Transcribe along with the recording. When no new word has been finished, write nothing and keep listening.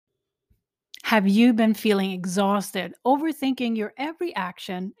Have you been feeling exhausted, overthinking your every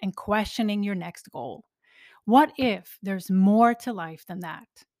action, and questioning your next goal? What if there's more to life than that?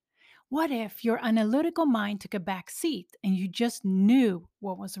 What if your analytical mind took a back seat and you just knew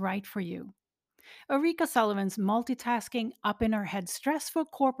what was right for you? Erika Sullivan's multitasking, up in her head, stressful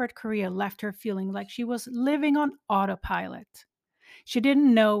corporate career left her feeling like she was living on autopilot. She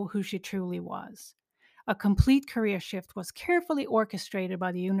didn't know who she truly was. A complete career shift was carefully orchestrated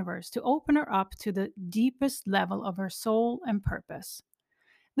by the universe to open her up to the deepest level of her soul and purpose.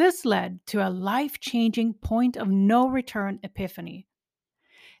 This led to a life changing point of no return epiphany.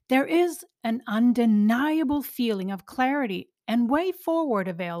 There is an undeniable feeling of clarity and way forward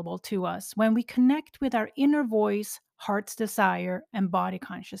available to us when we connect with our inner voice, heart's desire, and body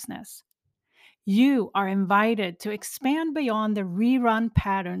consciousness. You are invited to expand beyond the rerun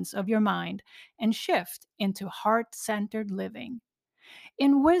patterns of your mind and shift into heart centered living.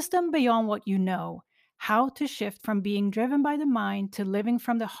 In Wisdom Beyond What You Know, How to Shift from Being Driven by the Mind to Living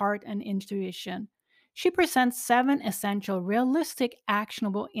from the Heart and Intuition, she presents 7 essential, realistic,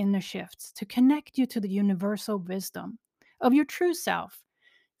 actionable inner shifts to connect you to the universal wisdom of your true self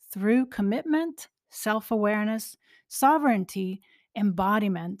through commitment, self awareness, sovereignty,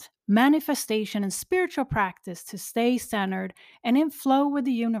 embodiment, manifestation, and spiritual practice to stay centered and in flow with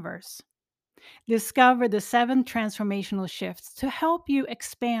the universe. Discover the 7 transformational shifts to help you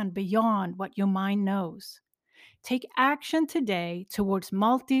expand beyond what your mind knows. Take action today towards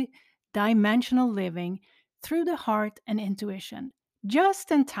multi dimensional living through the heart and intuition,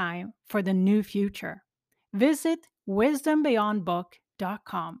 just in time for the new future. Visit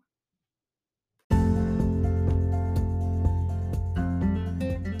wisdombeyondbook.com.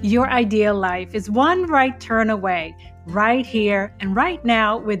 Your ideal life is one right turn away, right here and right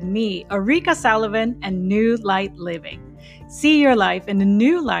now with me, Erika Sullivan, and New Light Living. See your life in a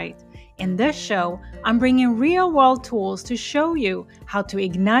new light. In this show, I'm bringing real-world tools to show you how to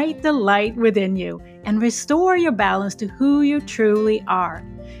ignite the light within you and restore your balance to who you truly are.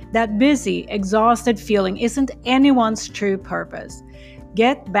 That busy, exhausted feeling isn't anyone's true purpose.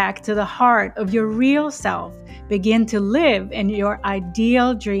 Get back to the heart of your real self. Begin to live in your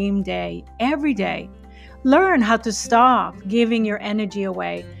ideal dream day every day. Learn how to stop giving your energy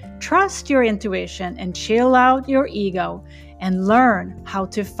away. Trust your intuition and chill out your ego. And learn how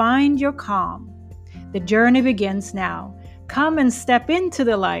to find your calm. The journey begins now. Come and step into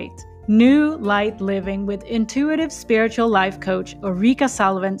the light. New Light Living with intuitive spiritual life coach Erika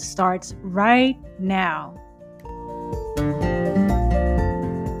Sullivan starts right now.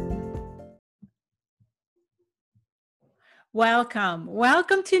 Welcome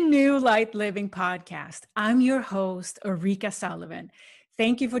to New Light Living Podcast. I'm your host, Erika Sullivan.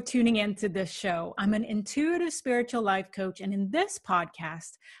 Thank you for tuning into this show. I'm an intuitive spiritual life coach, and in this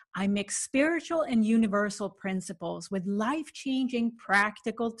podcast, I mix spiritual and universal principles with life-changing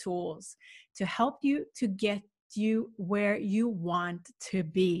practical tools to help you to get you where you want to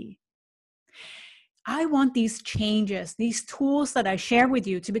be. I want these changes, these tools that I share with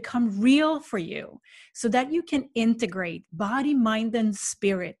you to become real for you so that you can integrate body, mind, and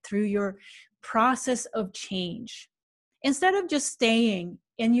spirit through your process of change instead of just staying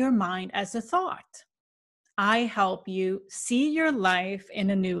in your mind as a thought. I help you see your life in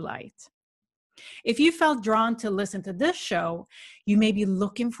a new light. If you felt drawn to listen to this show, you may be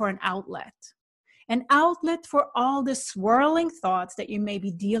looking for an outlet for all the swirling thoughts that you may be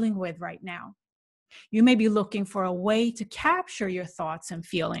dealing with right now. You may be looking for a way to capture your thoughts and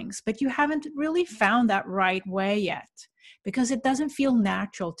feelings, but you haven't really found that right way yet because it doesn't feel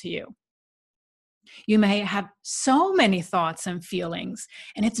natural to you. You may have so many thoughts and feelings,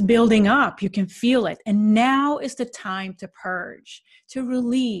 and it's building up. You can feel it. And now is the time to purge, to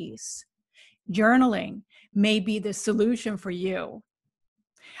release. Journaling may be the solution for you.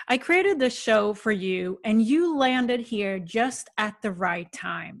 I created this show for you, and you landed here just at the right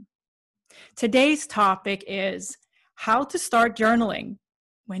time. Today's topic is how to start journaling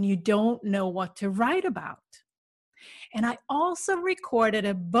when you don't know what to write about. And I also recorded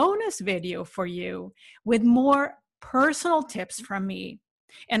a bonus video for you with more personal tips from me.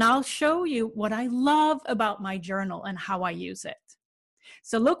 And I'll show you what I love about my journal and how I use it.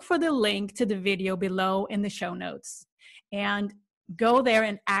 So look for the link to the video below in the show notes and go there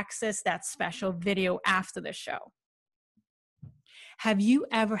and access that special video after the show. Have you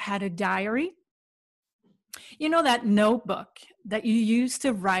ever had a diary? You know, that notebook that you used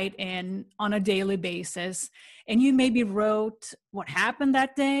to write in on a daily basis, and you maybe wrote what happened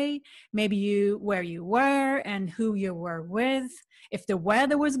that day, maybe where you were and who you were with, if the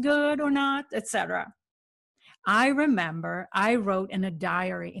weather was good or not, etc. I remember I wrote in a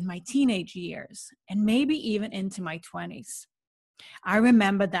diary in my teenage years and maybe even into my 20s. I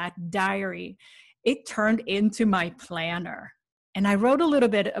remember that diary, it turned into my planner. And I wrote a little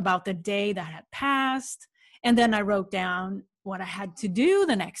bit about the day that had passed, and then I wrote down what I had to do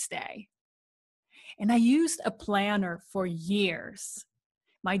the next day. And I used a planner for years.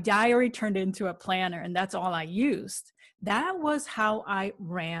 My diary turned into a planner, and that's all I used. That was how I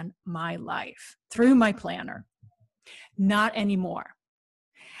ran my life, through my planner. Not anymore.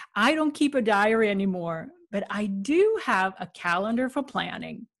 I don't keep a diary anymore, but I do have a calendar for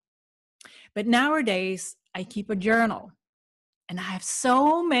planning. But nowadays, I keep a journal. And I have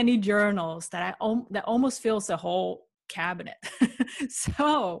so many journals that that almost fills the whole cabinet.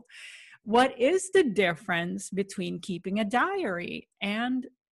 So, what is the difference between keeping a diary and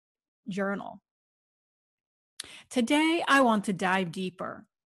journal? Today, I want to dive deeper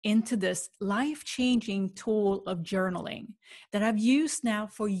into this life-changing tool of journaling that I've used now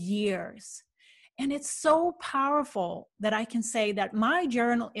for years. And it's so powerful that I can say that my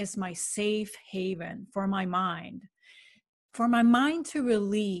journal is my safe haven for my mind to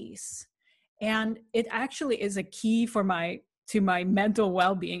release. And it actually is a key to my mental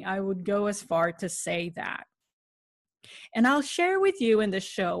well-being. I would go as far to say that. And I'll share with you in this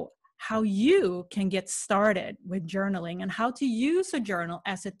show how you can get started with journaling and how to use a journal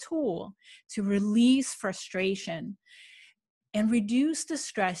as a tool to release frustration and reduce the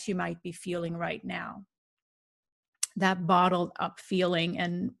stress you might be feeling right now, that bottled up feeling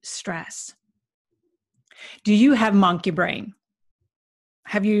and stress. Do you have monkey brain?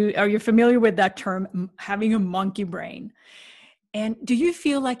 Are you familiar with that term, having a monkey brain? And do you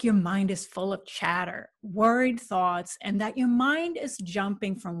feel like your mind is full of chatter, worried thoughts, and that your mind is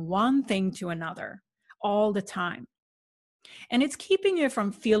jumping from one thing to another all the time? And it's keeping you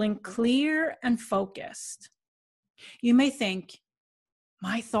from feeling clear and focused. You may think,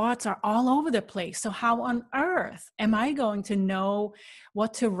 my thoughts are all over the place. So how on earth am I going to know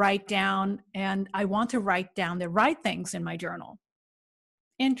what to write down? And I want to write down the right things in my journal.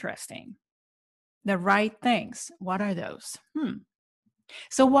 Interesting. The right things. What are those?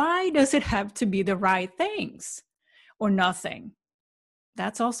 So why does it have to be the right things or nothing?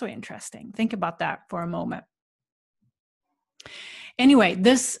 That's also interesting. Think about that for a moment. Anyway,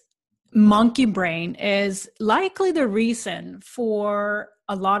 this monkey brain is likely the reason for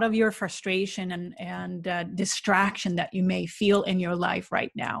a lot of your frustration and distraction that you may feel in your life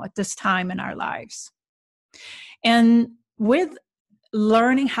right now at this time in our lives. And with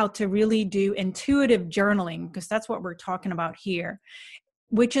learning how to really do intuitive journaling, because that's what we're talking about here,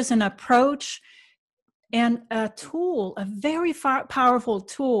 which is an approach and a tool, a very powerful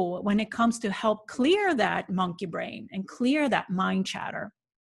tool when it comes to help clear that monkey brain and clear that mind chatter.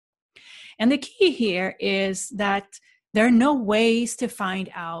 And the key here is that there are no ways to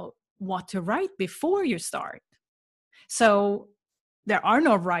find out what to write before you start. So there are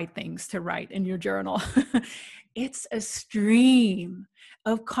no right things to write in your journal. It's a stream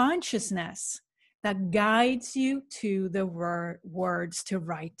of consciousness that guides you to the words to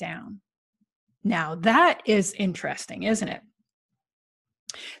write down. Now, that is interesting, isn't it?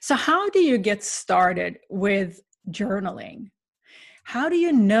 So how do you get started with journaling? How do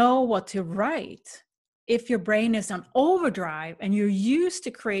you know what to write if your brain is on overdrive and you're used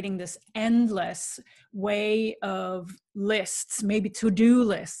to creating this endless way of lists, maybe to-do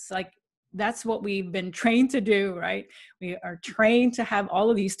lists? Like, that's what we've been trained to do, right? We are trained to have all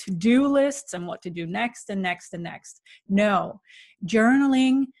of these to-do lists and what to do next and next and next. No,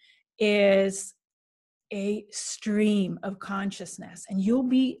 journaling is a stream of consciousness, and you'll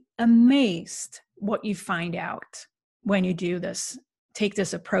be amazed what you find out when you do this, take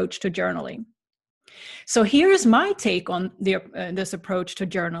this approach to journaling. So here's my take on this approach to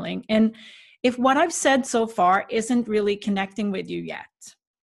journaling. And if what I've said so far isn't really connecting with you yet,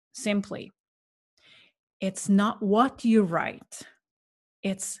 simply, it's not what you write,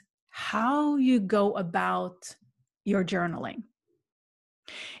 it's how you go about your journaling.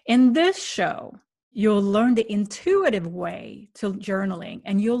 In this show, you'll learn the intuitive way to journaling,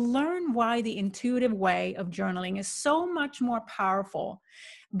 and you'll learn why the intuitive way of journaling is so much more powerful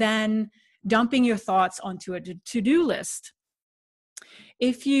than dumping your thoughts onto a to-do list.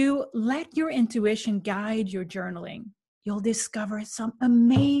 If you let your intuition guide your journaling, you'll discover some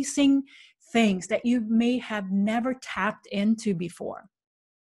amazing things that you may have never tapped into before.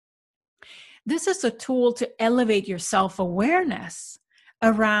 This is a tool to elevate your self-awareness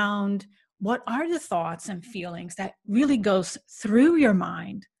around what are the thoughts and feelings that really goes through your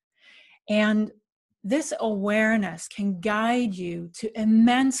mind. And this awareness can guide you to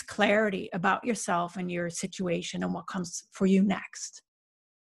immense clarity about yourself and your situation and what comes for you next.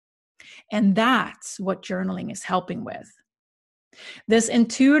 And that's what journaling is helping with. This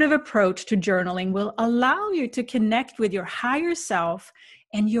intuitive approach to journaling will allow you to connect with your higher self,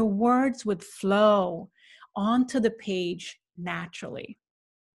 and your words would flow onto the page naturally.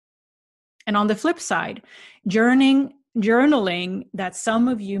 And on the flip side, journaling that some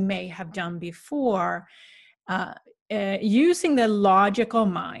of you may have done before, using the logical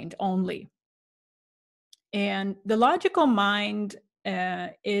mind only. And the logical mind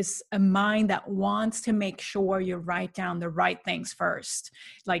is a mind that wants to make sure you write down the right things first.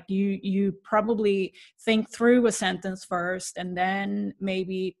 Like you probably think through a sentence first and then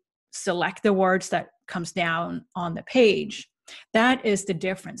maybe select the words that comes down on the page. That is the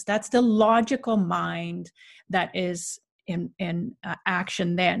difference. That's the logical mind that is in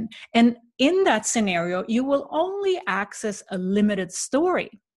action then. And in that scenario, you will only access a limited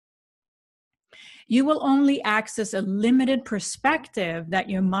story. You will only access a limited perspective that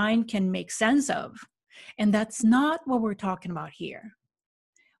your mind can make sense of. And that's not what we're talking about here.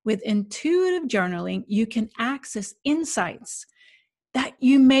 With intuitive journaling, you can access insights that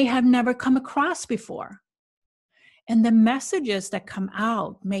you may have never come across before. And the messages that come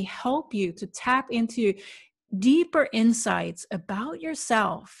out may help you to tap into deeper insights about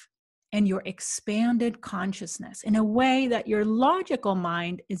yourself and your expanded consciousness in a way that your logical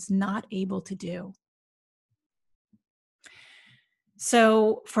mind is not able to do.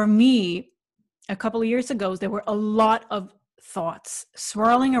 So for me, a couple of years ago, there were a lot of thoughts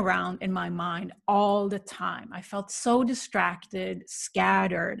swirling around in my mind all the time. I felt so distracted,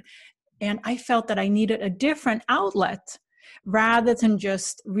 scattered, and I felt that I needed a different outlet rather than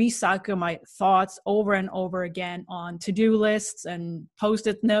just recycle my thoughts over and over again on to-do lists and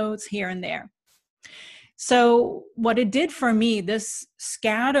post-it notes here and there. So what it did for me, this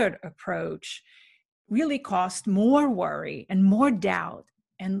scattered approach, really caused more worry and more doubt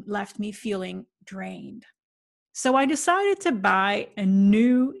and left me feeling drained. So I decided to buy a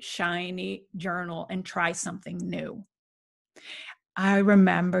new shiny journal and try something new. I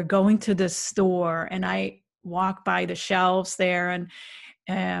remember going to the store and I walked by the shelves there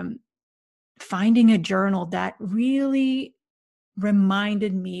and finding a journal that really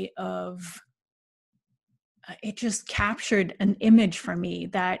reminded me of, it just captured an image for me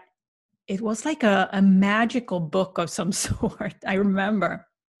that it was like a magical book of some sort. I remember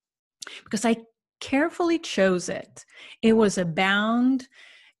because I carefully chose it. It was a bound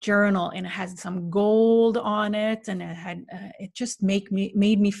journal and it had some gold on it, and it just made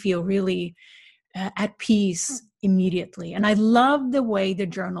me feel really at peace immediately. And I loved the way the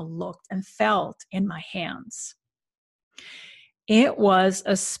journal looked and felt in my hands. It was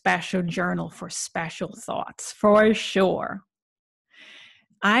a special journal for special thoughts, for sure.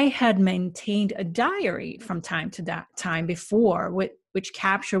 I had maintained a diary from time to time before, which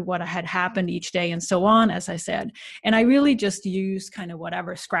captured what had happened each day and so on, as I said. And I really just used kind of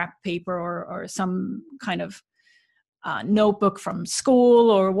whatever scrap paper or some kind of notebook from school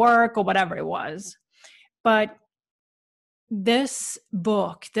or work or whatever it was. But this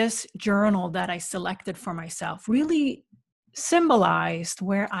book, this journal that I selected for myself really symbolized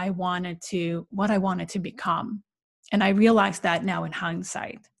what I wanted to become. And I realized that now in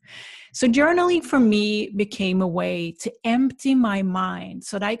hindsight. So journaling for me became a way to empty my mind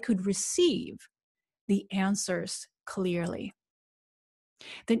so that I could receive the answers clearly.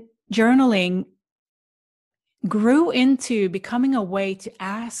 The journaling grew into becoming a way to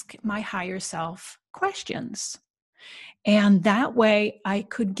ask my higher self questions. And that way I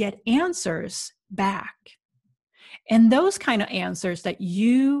could get answers back. And those kind of answers that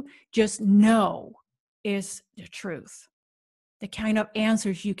you just know is the truth. The kind of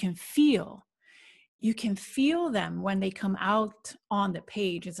answers you can feel. You can feel them when they come out on the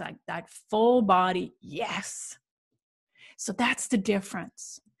page. It's like that full body, yes. So that's the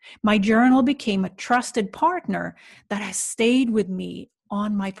difference. My journal became a trusted partner that has stayed with me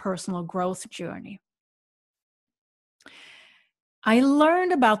on my personal growth journey. I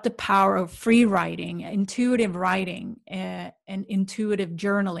learned about the power of free writing, intuitive writing, and intuitive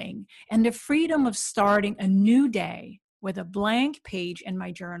journaling, and the freedom of starting a new day with a blank page in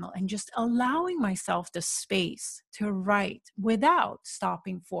my journal and just allowing myself the space to write without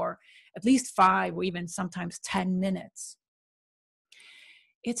stopping for at least 5 or even sometimes 10 minutes.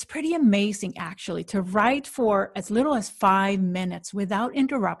 It's pretty amazing, actually, to write for as little as 5 minutes without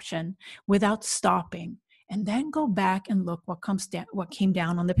interruption, without stopping, and then go back and look what came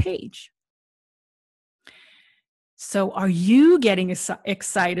down on the page. So are you getting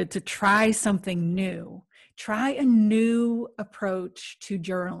excited to try something new? Try a new approach to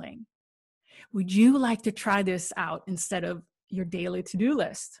journaling. Would you like to try this out instead of your daily to-do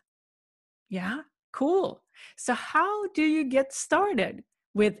list? Yeah, cool. So how do you get started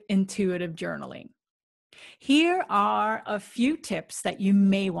with intuitive journaling? Here are a few tips that you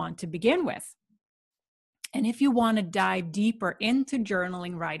may want to begin with. And if you want to dive deeper into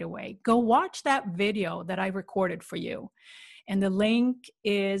journaling right away, go watch that video that I recorded for you. And the link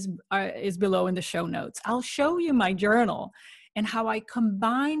is below in the show notes. I'll show you my journal and how I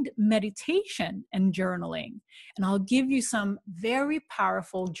combined meditation and journaling. And I'll give you some very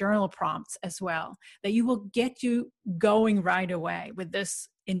powerful journal prompts as well that you will get you going right away with this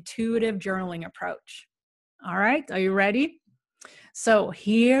intuitive journaling approach. All right, are you ready? So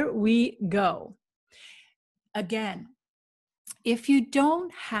here we go. Again, if you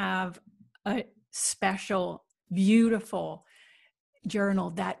don't have a special, beautiful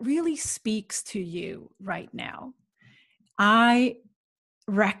journal that really speaks to you right now, I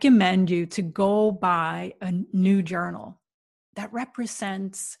recommend you to go buy a new journal that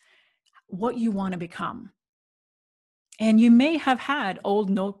represents what you want to become. And you may have had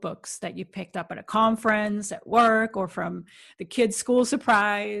old notebooks that you picked up at a conference, at work, or from the kids' school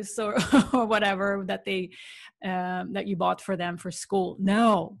surprise, or whatever that that you bought for them for school.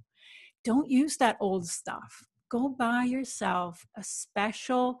 No, don't use that old stuff. Go buy yourself a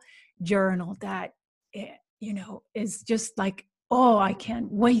special journal that, is just like, oh, I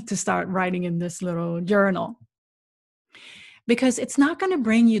can't wait to start writing in this little journal. Because it's not going to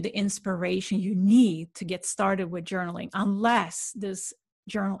bring you the inspiration you need to get started with journaling unless this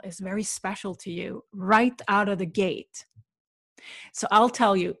journal is very special to you right out of the gate. So I'll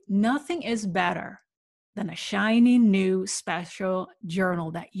tell you, nothing is better than a shiny new special journal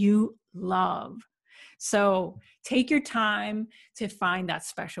that you love. So take your time to find that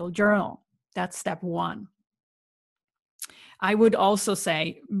special journal. That's step one. I would also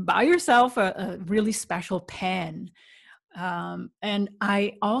say buy yourself a really special pen. And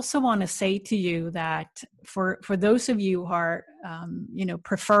I also want to say to you that for those of you who are,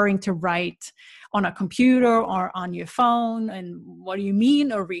 preferring to write on a computer or on your phone, and what do you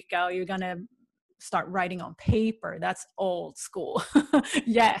mean, Ulrika? You're going to start writing on paper? That's old school.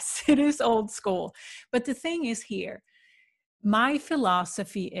 Yes, it is old school. But the thing is here, my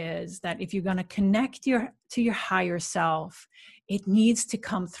philosophy is that if you're going to connect to your higher self, it needs to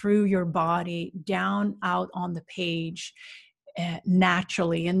come through your body, down out on the page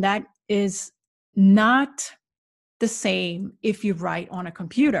naturally. And that is not the same if you write on a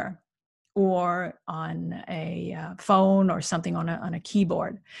computer or on a phone or something on a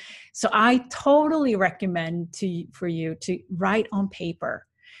keyboard. So I totally recommend for you to write on paper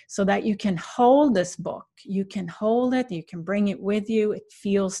so that you can hold this book. You can hold it, you can bring it with you. It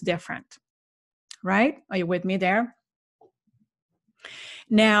feels different, right? Are you with me there?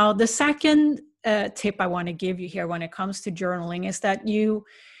 Now, the second tip I want to give you here when it comes to journaling is that you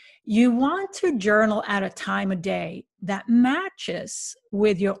want to journal at a time of day that matches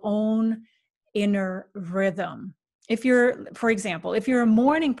with your own inner rhythm. For example, if you're a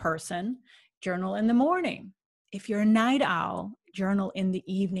morning person, journal in the morning. If you're a night owl, journal in the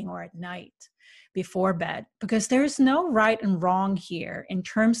evening or at night before bed, because there's no right and wrong here in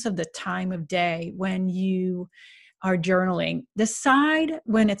terms of the time of day when you are journaling. Decide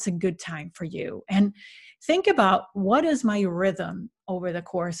when it's a good time for you and think about, what is my rhythm over the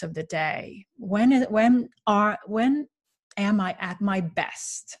course of the day? When am I at my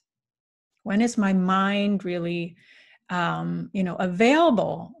best? When is my mind really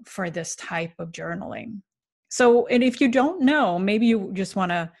available for this type of journaling? So, and if you don't know, maybe you just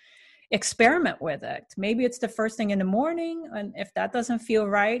want to experiment with it. Maybe it's the first thing in the morning, and if that doesn't feel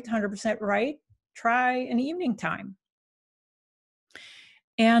right, 100% right, try an evening time.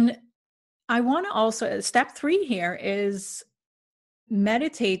 And I want to also, step 3 here is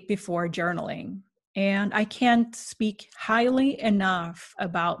meditate before journaling. And I can't speak highly enough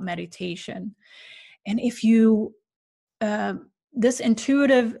about meditation. And if you, this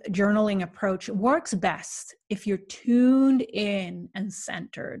intuitive journaling approach works best if you're tuned in and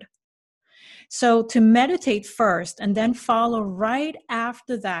centered. So to meditate first and then follow right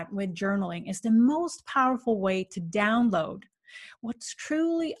after that with journaling is the most powerful way to download what's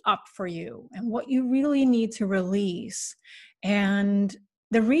truly up for you and what you really need to release. And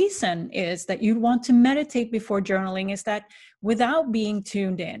the reason is that you want to meditate before journaling is that without being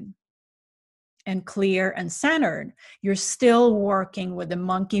tuned in and clear and centered, you're still working with the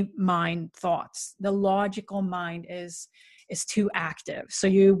monkey mind thoughts. The logical mind is is too active. So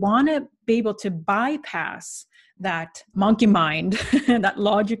you want to be able to bypass that monkey mind, that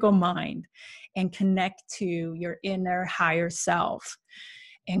logical mind, and connect to your inner higher self,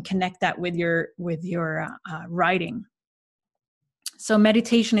 and connect that with your writing. So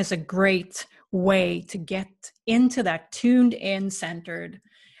meditation is a great way to get into that tuned in, centered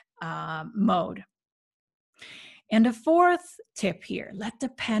mode. And the fourth tip here, let the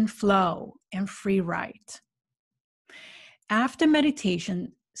pen flow and free write. After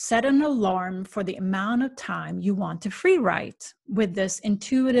meditation, set an alarm for the amount of time you want to free write with this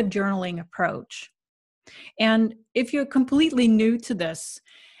intuitive journaling approach. And if you're completely new to this,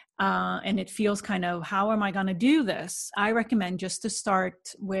 and it feels kind of, how am I going to do this? I recommend just to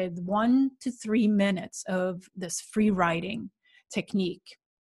start with 1 to 3 minutes of this free writing technique.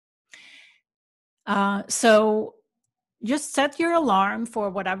 So just set your alarm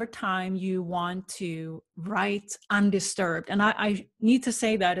for whatever time you want to write undisturbed. And I need to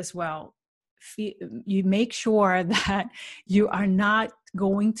say that as well. You make sure that you are not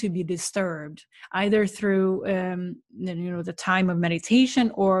going to be disturbed either through the time of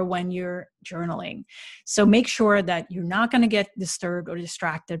meditation or when you're journaling. So make sure that you're not going to get disturbed or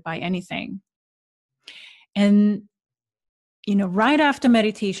distracted by anything. And right after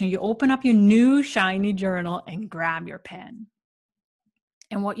meditation, you open up your new shiny journal and grab your pen.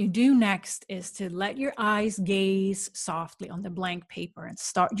 And what you do next is to let your eyes gaze softly on the blank paper and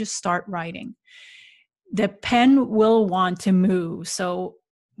start writing. The pen will want to move. So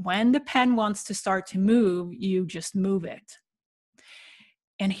when the pen wants to start to move, you just move it.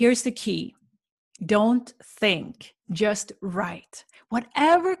 And here's the key. Don't think, just write.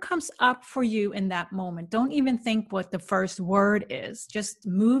 Whatever comes up for you in that moment, don't even think what the first word is. Just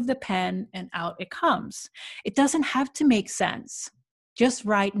move the pen and out it comes. It doesn't have to make sense. Just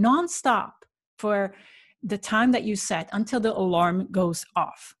write nonstop for the time that you set until the alarm goes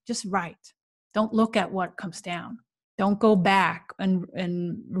off. Just write. Don't look at what comes down. Don't go back and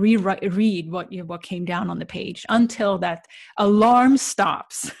read what came down on the page until that alarm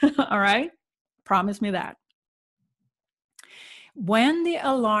stops. All right? Promise me that. When the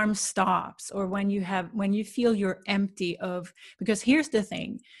alarm stops, or when you feel you're empty of, because here's the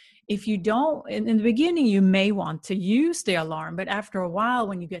thing, if you don't, in the beginning, you may want to use the alarm, but after a while,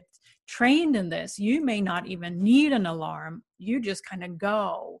 when you get trained in this, you may not even need an alarm. You just kind of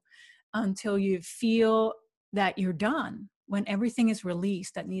go until you feel that you're done, when everything is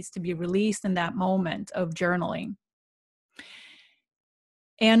released that needs to be released in that moment of journaling.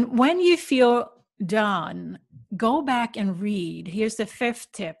 And when you feel done, go back and read. Here's the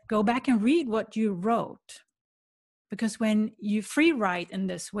fifth tip. Go back and read what you wrote. Because when you free write in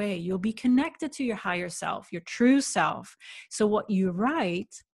this way, you'll be connected to your higher self, your true self. So what you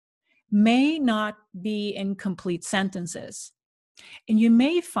write may not be in complete sentences. And you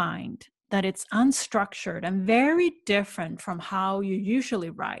may find that it's unstructured and very different from how you usually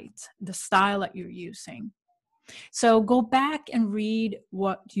write, the style that you're using. So go back and read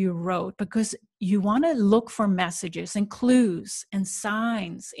what you wrote, because you want to look for messages and clues and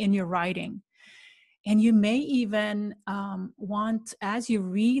signs in your writing. And you may even want, as you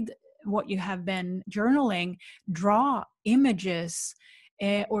read what you have been journaling, draw images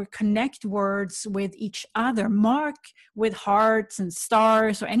or connect words with each other. Mark with hearts and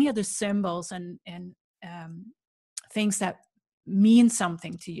stars or any other symbols and things that mean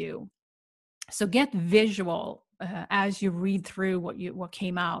something to you. So get visual as you read through what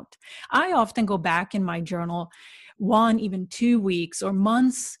came out. I often go back in my journal 1, even 2 weeks or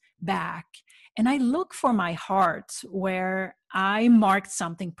months back, and I look for my heart where I marked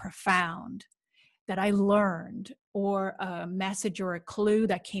something profound that I learned, or a message or a clue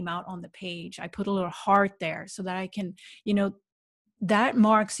that came out on the page. I put a little heart there so that I can, that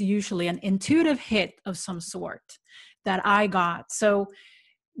marks usually an intuitive hit of some sort that I got. So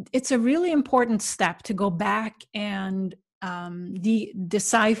it's a really important step to go back and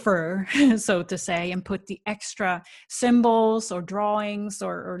decipher, so to say, and put the extra symbols or drawings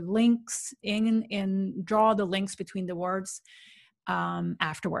or links in, and draw the links between the words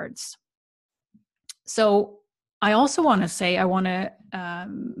afterwards. So I also want to say, I want to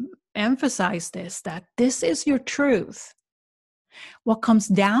emphasize this, that this is your truth. What comes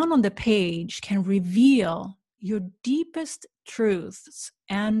down on the page can reveal your deepest truths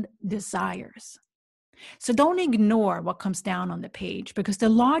and desires. So don't ignore what comes down on the page, because the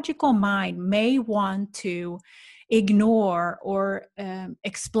logical mind may want to ignore or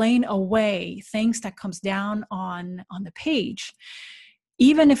explain away things that comes down on the page.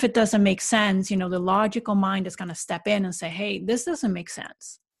 Even if it doesn't make sense, the logical mind is going to step in and say, hey, this doesn't make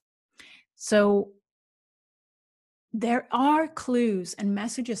sense. So there are clues and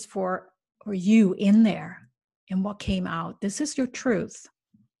messages for you in there, in what came out. This is your truth.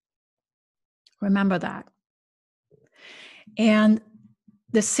 Remember that. And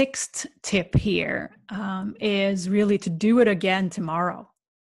the sixth tip here is really to do it again tomorrow,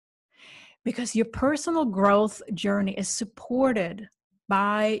 because your personal growth journey is supported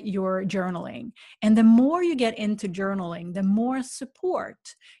by your journaling. And the more you get into journaling, the more support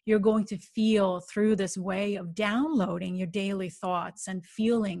you're going to feel through this way of downloading your daily thoughts and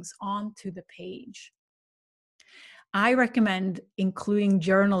feelings onto the page. I recommend including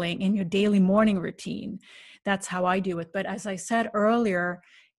journaling in your daily morning routine. That's how I do it. But as I said earlier,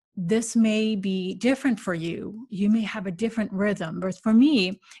 this may be different for you. You may have a different rhythm. But for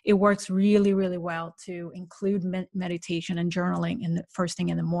me, it works really, really well to include meditation and journaling in the first thing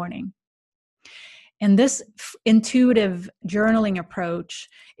in the morning. And this intuitive journaling approach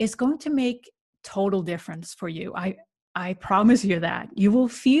is going to make total difference for you. I promise you that. You will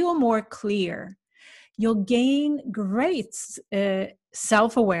feel more clear. You'll gain great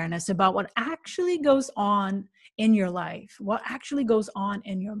self-awareness about what actually goes on in your life, what actually goes on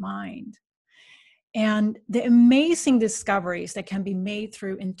in your mind. And the amazing discoveries that can be made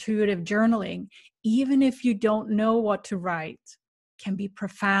through intuitive journaling, even if you don't know what to write, can be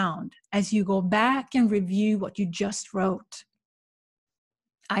profound as you go back and review what you just wrote.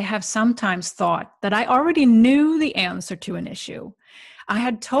 I have sometimes thought that I already knew the answer to an issue. I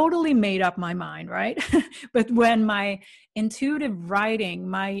had totally made up my mind, right? But when my intuitive writing,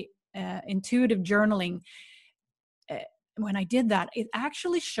 my intuitive journaling, when I did that, it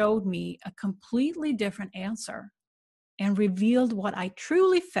actually showed me a completely different answer and revealed what I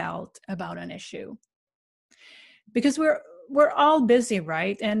truly felt about an issue. Because we're all busy,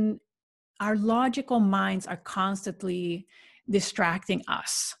 right? And our logical minds are constantly distracting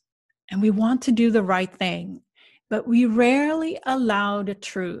us. And we want to do the right thing, but we rarely allow the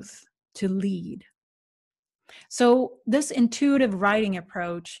truth to lead. So this intuitive writing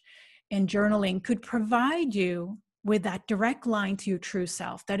approach in journaling could provide you with that direct line to your true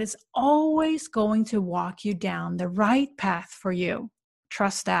self that is always going to walk you down the right path for you.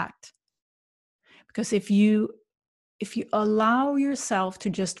 Trust that. Because if you allow yourself to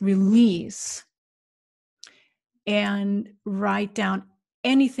just release and write down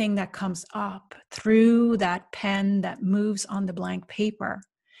anything that comes up through that pen that moves on the blank paper,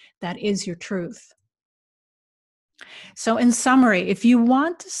 that is your truth. So in summary, if you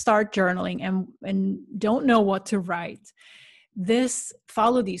want to start journaling and don't know what to write,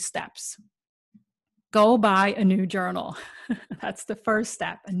 follow these steps. Go buy a new journal. That's the first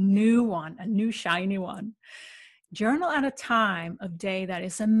step, a new one, a new shiny one. Journal at a time of day that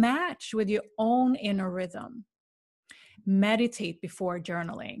is a match with your own inner rhythm. Meditate before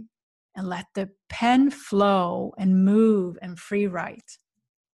journaling and let the pen flow and move and free write.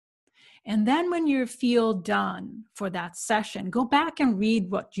 And then when you feel done for that session, go back and read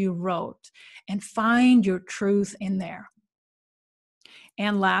what you wrote and find your truth in there.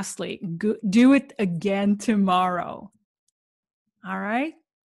 And lastly, do it again tomorrow. All right?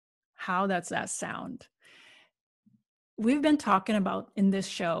 How does that sound? We've been talking about in this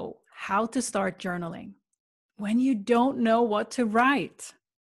show how to start journaling when you don't know what to write.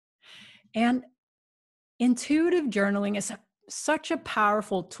 And intuitive journaling is such a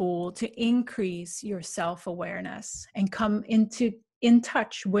powerful tool to increase your self-awareness and come in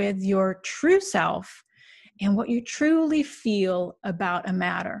touch with your true self and what you truly feel about a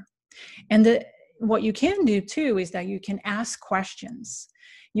matter. And what you can do too is that you can ask questions.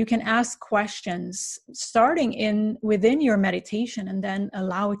 You can ask questions starting within your meditation and then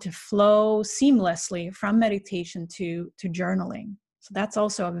allow it to flow seamlessly from meditation to journaling. So that's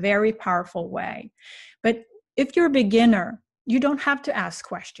also a very powerful way. But if you're a beginner, you don't have to ask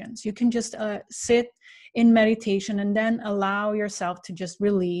questions. You can just sit in meditation and then allow yourself to just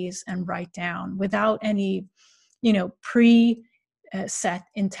release and write down without any, pre-set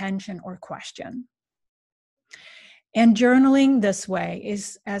intention or question. And journaling this way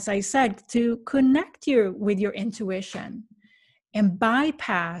is, as I said, to connect you with your intuition and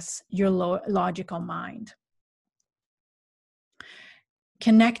bypass your logical mind.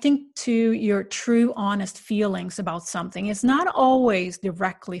 Connecting to your true, honest feelings about something is not always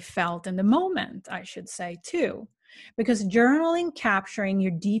directly felt in the moment, I should say, too. Because journaling capturing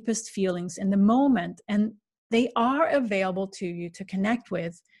your deepest feelings in the moment, and they are available to you to connect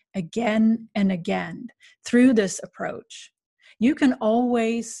with again and again through this approach. You can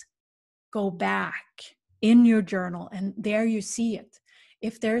always go back in your journal and there you see it.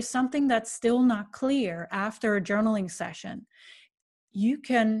 If there's something that's still not clear after a journaling session, you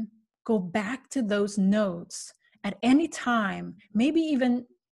can go back to those notes at any time, maybe even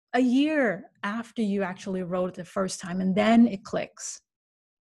a year after you actually wrote it the first time, and then it clicks.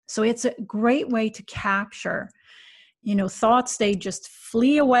 So it's a great way to capture, thoughts, they just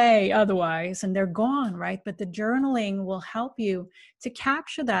flee away otherwise, and they're gone, right? But the journaling will help you to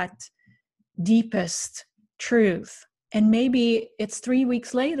capture that deepest truth. And maybe it's 3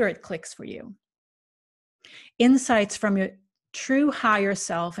 weeks later it clicks for you. Insights from your true higher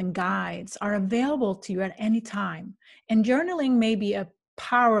self and guides are available to you at any time. And journaling may be a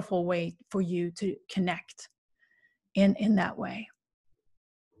powerful way for you to connect in that way.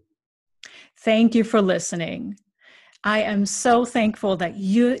 Thank you for listening. I am so thankful that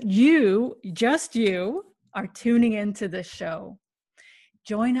you are tuning into this show.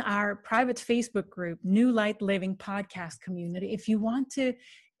 Join our private Facebook group, New Light Living Podcast Community, if you want to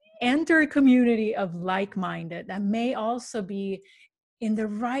enter a community of like-minded that may also be in the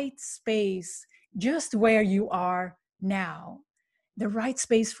right space, just where you are now, the right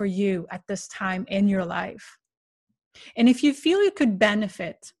space for you at this time in your life. And if you feel you could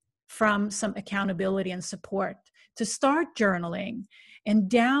benefit from some accountability and support to start journaling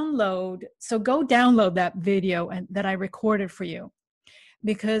and go download that video that I recorded for you,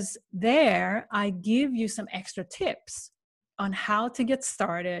 because there I give you some extra tips on how to get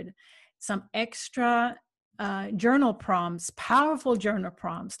started, some extra journal prompts, powerful journal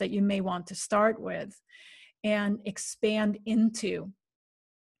prompts that you may want to start with and expand into,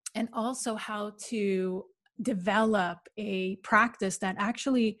 and also how to develop a practice that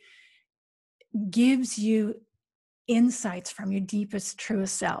actually gives you insights from your deepest,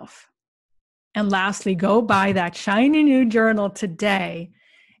 truest self. And lastly, go buy that shiny new journal today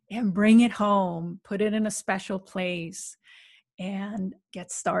and bring it home, put it in a special place, and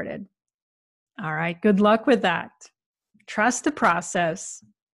get started. All right, good luck with that. Trust the process,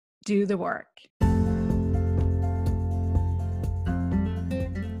 do the work.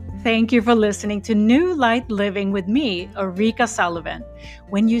 Thank you for listening to New Light Living with me, Ulrika Sullivan.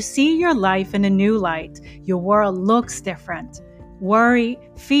 When you see your life in a new light, your world looks different. Worry,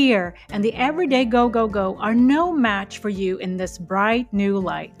 fear, and the everyday go are no match for you in this bright new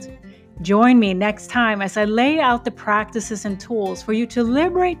light. Join me next time as I lay out the practices and tools for you to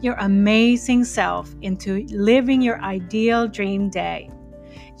liberate your amazing self into living your ideal dream day.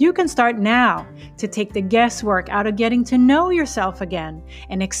 You can start now to take the guesswork out of getting to know yourself again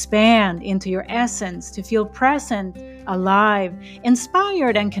and expand into your essence to feel present, alive,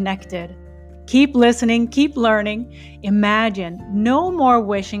 inspired, and connected. Keep listening, keep learning. Imagine no more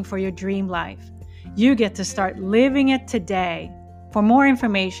wishing for your dream life. You get to start living it today. For more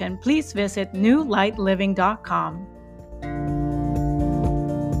information, please visit newlightliving.com.